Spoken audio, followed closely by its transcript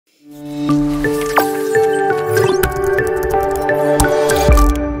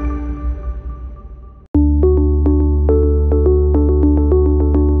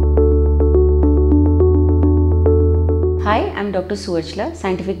Dr. Suvarchala,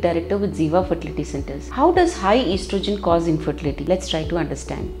 Scientific Director with ZIVA Fertility Centers. How does high estrogen cause infertility? Let's try to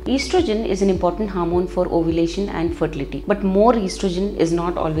understand. Estrogen is an important hormone for ovulation and fertility, but more estrogen is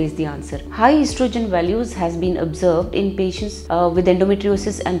not always the answer. High estrogen values has been observed in patients with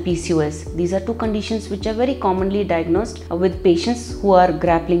endometriosis and PCOS. These are two conditions which are very commonly diagnosed with patients who are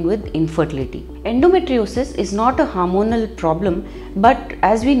grappling with infertility. Endometriosis is not a hormonal problem, but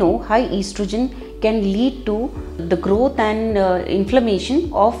as we know, high estrogen can lead to the growth and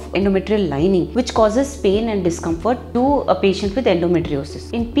inflammation of endometrial lining, which causes pain and discomfort to a patient with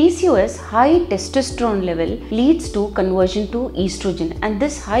endometriosis. In PCOS, high testosterone level leads to conversion to estrogen, and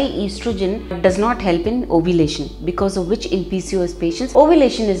this high estrogen does not help in ovulation, because of which in PCOS patients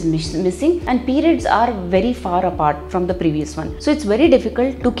ovulation is missing and periods are very far apart from the previous one. So it's very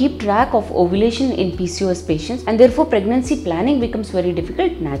difficult to keep track of ovulation in PCOS patients, and therefore pregnancy planning becomes very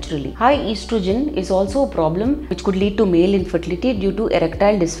difficult naturally. High estrogen is also a problem which could lead to male infertility due to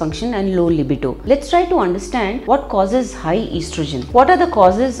erectile dysfunction and low libido. Let's try to understand what causes high estrogen. What are the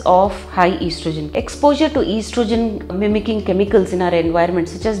causes of high estrogen? Exposure to estrogen mimicking chemicals in our environment,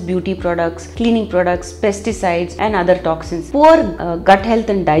 such as beauty products, cleaning products, pesticides and other toxins. Poor gut health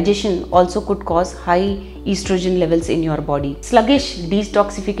and digestion also could cause high estrogen levels in your body. Sluggish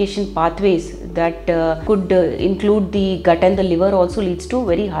detoxification pathways that could include the gut and the liver also leads to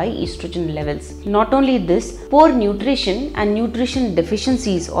very high estrogen levels. Not only this, poor nutrition and nutrition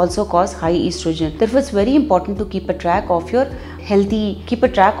deficiencies also cause high estrogen. Therefore, it's very important to keep a track of your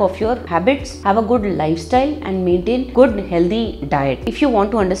habits, have a good lifestyle and maintain good healthy diet. If you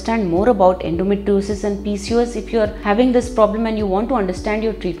want to understand more about endometriosis and PCOS, if you are having this problem and you want to understand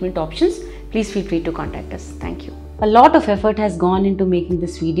your treatment options, please feel free to contact us. Thank you. A lot of effort has gone into making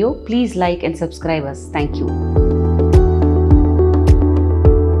this video. Please like and subscribe us. Thank you.